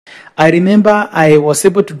I remember I was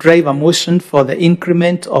able to drive a motion for the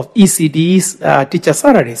increment of ECD's teacher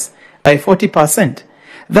salaries by 40%.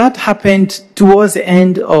 That happened towards the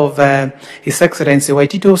end of His Excellency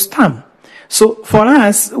Waititu's term. So for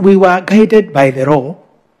us, we were guided by the law,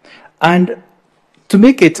 and to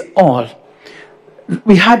make it all,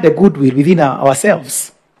 we had the goodwill within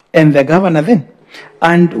ourselves and the governor then.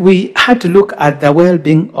 And we had to look at the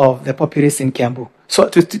well-being of the populace in Kiambu. So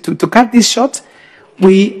to cut this short,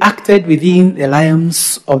 we acted within the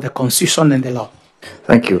lines of the constitution and the law.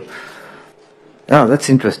 Thank you. Now, that's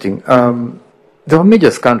interesting. There were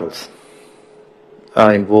major scandals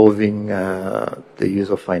involving the use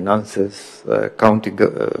of finances, county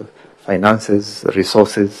finances,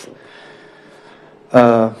 resources.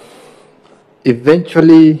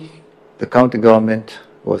 Eventually, the county government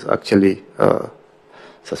was actually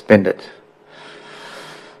suspended.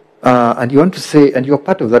 And you want to say, and you're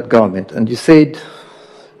part of that government, and you said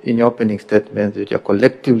in your opening statement that you're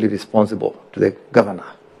collectively responsible to the governor.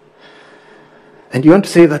 And you want to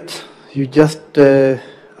say that you just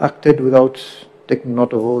acted without taking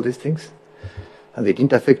note of all these things, and they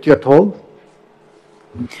didn't affect you at all?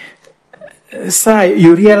 Sir,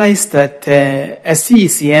 you realize that a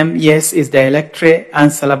CECM, yes, is directly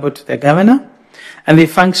answerable to the governor, and they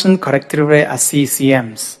function collectively as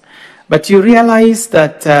CECMs. But you realize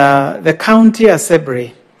that the county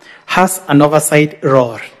assembly has an oversight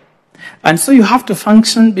role. And so you have to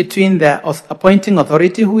function between the appointing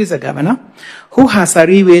authority, who is a governor, who has a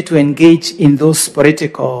leeway to engage in those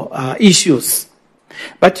political issues.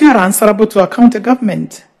 But you are answerable to a county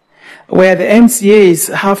government, where the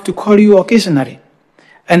MCAs have to call you occasionally.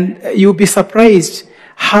 And you'll be surprised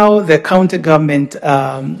how the county government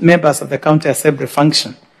members of the county assembly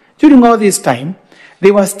function. During all this time,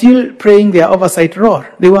 they were still playing their oversight role.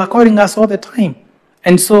 They were calling us all the time.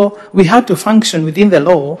 And so we had to function within the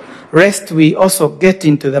law, lest we also get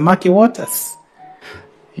into the murky waters.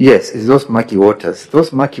 Yes, it's those murky waters.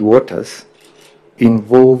 Those murky waters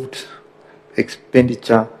involved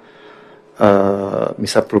expenditure,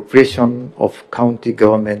 misappropriation of county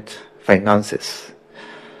government finances.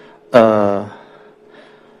 You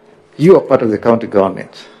are part of the county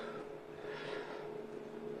government,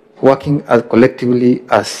 working collectively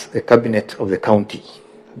as a cabinet of the county.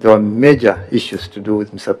 There were major issues to do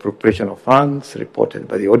with misappropriation of funds reported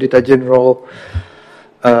by the Auditor General.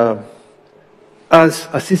 As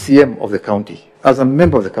a CCM of the county, as a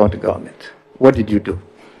member of the county government, what did you do?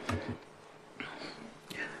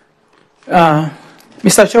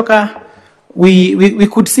 Mr. Choka, we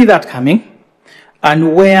could see that coming,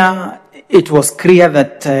 and where it was clear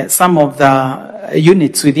that some of the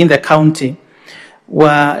units within the county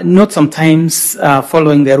were not sometimes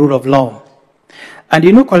following the rule of law. And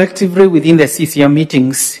you know, collectively within the CCM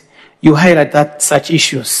meetings, you highlight that such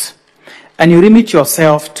issues, and you limit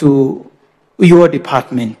yourself to your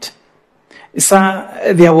department.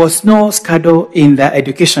 Sir, there was no scandal in the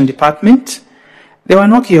education department. There were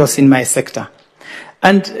no chaos in my sector.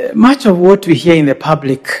 And much of what we hear in the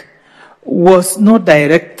public was not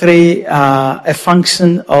directly a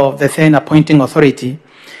function of the then appointing authority,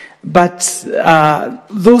 but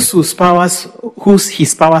those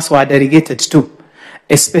his powers were delegated to,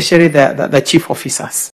 especially the chief officers.